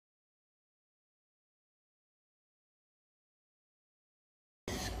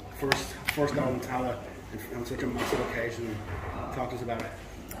first goal in Tallaght on such a massive occasion. Talk to us about it.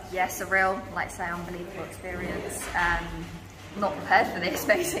 Yeah, surreal, like I say, unbelievable experience. Not prepared for this,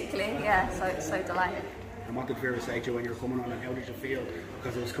 basically. Yeah, so delighted. And what did Vera say to you when you were coming on, and how did you feel?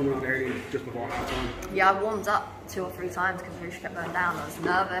 Because it was coming on early, just before half time. Yeah, I warmed up 2 or 3 times because Roosh kept going down. I was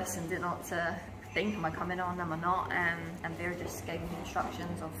nervous and didn't know what to think. Am I coming on? Am I not? And Vera just gave me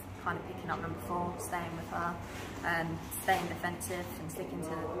instructions of kind of picking up number 4, staying with her, staying defensive and sticking to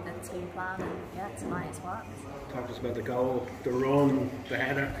the team plan. And yeah, tonight it's worked. Talk to us about the goal, the run, the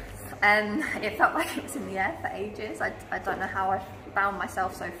header. It felt like it was in the air for ages. I don't know how I found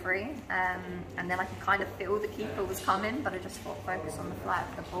myself so free, and then I could kind of feel the keeper was coming, but I just thought focus on the flight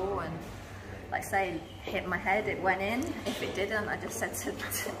of the ball, and like say hit my head, it went in. If it didn't, I just said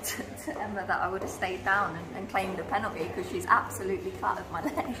to Emma that I would have stayed down and claimed a penalty because she's absolutely clattered my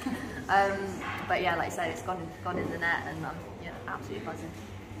leg. But yeah, like I said, it's gone in the net, and I'm absolutely buzzing.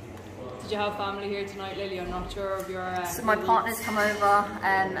 Did you have family here tonight, Lily? I'm not sure of your... So my partner's come over,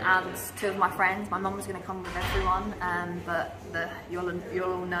 and 2 of my friends. My mum was going to come with everyone, but you'll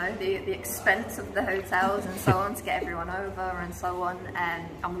all know the expense of the hotels and so on to get everyone over and so on,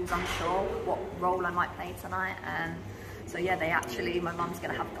 and we was unsure what role I might play tonight. So yeah, my mum's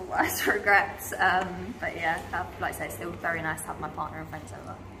going to have the worst regrets. But yeah, like I say, it's still very nice to have my partner and friends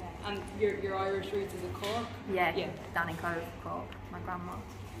over. And your Irish roots is in Cork? Yeah, down in Cove, Cork. My grandma.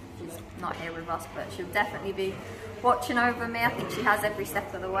 She's not here with us, but she'll definitely be watching over me. I think she has every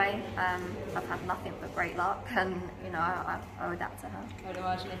step of the way. I've had nothing but great luck, and I owe that to her. I'd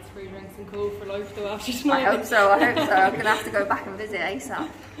imagine it's free drinks and cool for life though after tonight. I hope so. I'm going to have to go back and visit ASAP.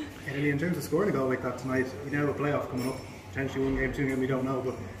 In terms of scoring a goal like that tonight, you know, a playoff coming up, potentially 1 game, 2 game, we don't know,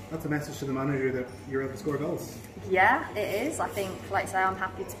 but that's a message to the manager that you're able to score goals. Yeah, it is. I think, like I say, I'm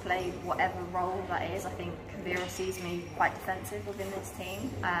happy to play whatever role that is. I think Vera sees me quite defensive within this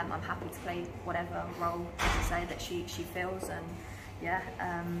team. I'm happy to play whatever role, as I say, that she feels, and yeah,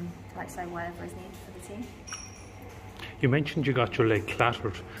 like I say, whatever is needed for the team. You mentioned you got your leg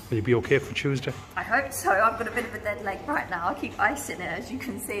clattered. Will you be okay for Tuesday? I hope so. I've got a bit of a dead leg right now. I keep icing it, as you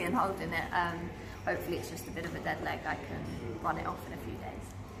can see, and holding it. Hopefully it's just a bit of a dead leg. I can run it off in a few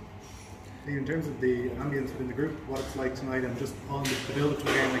days. In terms of the ambience within the group, what it's like tonight, and just on the build-up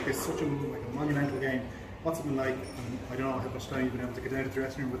to a game like this, such a monumental game, what's it been like? And I don't know how much time you've been able to get out of the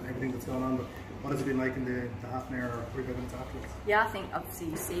dressing room with everything that's going on, but what has it been like in the half an hour or 45 minutes afterwards? Yeah, I think obviously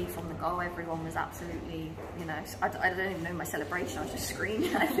you see from the goal, everyone was absolutely, I don't even know my celebration, I was just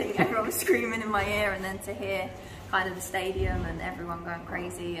screaming. I think everyone was screaming in my ear, and then to hear kind of the stadium and everyone going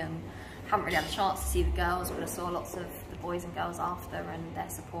crazy, and haven't really had a chance to see the girls, but I saw lots of the boys and girls after and their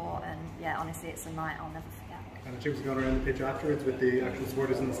support, and yeah, honestly it's a night I'll never forget. And the chicks going around the pitch afterwards with the actual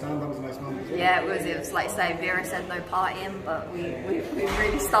supporters in the stand, that was a nice moment. Yeah, it was like I say, Vera said no partying, but we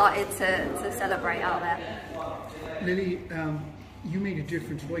really started to celebrate out there. Lily, you made a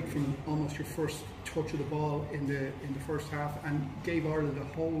difference right from almost your first touch of the ball in the first half, and gave Ireland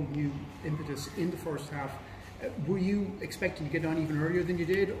a whole new impetus in the first half. Were you expecting to get on even earlier than you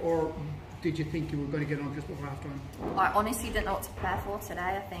did, or did you think you were going to get on just before half time? I honestly didn't know what to prepare for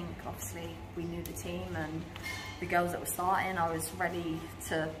today. I think obviously we knew the team and the girls that were starting. I was ready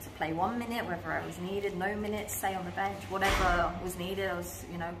to play 1 minute, whether it was needed, no minutes, stay on the bench, whatever was needed. I was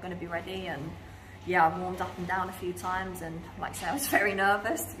going to be ready, and yeah, I warmed up and down a few times, and like I say, I was very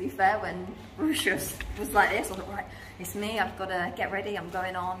nervous, to be fair, when Roosh was like this. I thought, right, it's me, I've got to get ready, I'm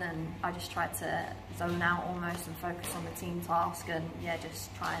going on, and I just tried to zone out almost and focus on the team task, and yeah,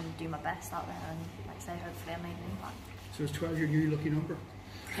 just try and do my best out there, and like I say, hopefully I made an impact. So is 12 your new lucky number?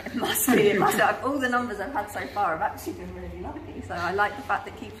 It must be, it must be. All the numbers I've had so far have actually been really lucky, so I like the fact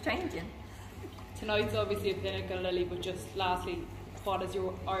that it keeps changing. Tonight's obviously a pinnacle, Lily, but just lastly, what has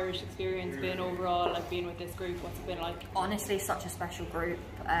your Irish experience been overall, like being with this group? What's it been like? Honestly, such a special group.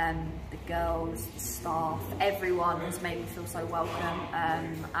 The girls, the staff, everyone has made me feel so welcome.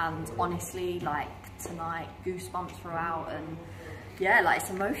 And honestly, like tonight, goosebumps throughout, and yeah, like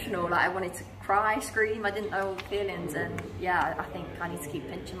it's emotional. Like I wanted to cry, scream. I didn't know all the feelings, and yeah, I think I need to keep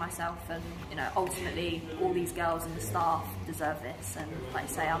pinching myself. And ultimately, all these girls and the staff deserve this. And like I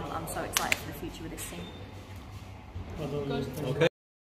say, I'm so excited for the future with this team. Okay.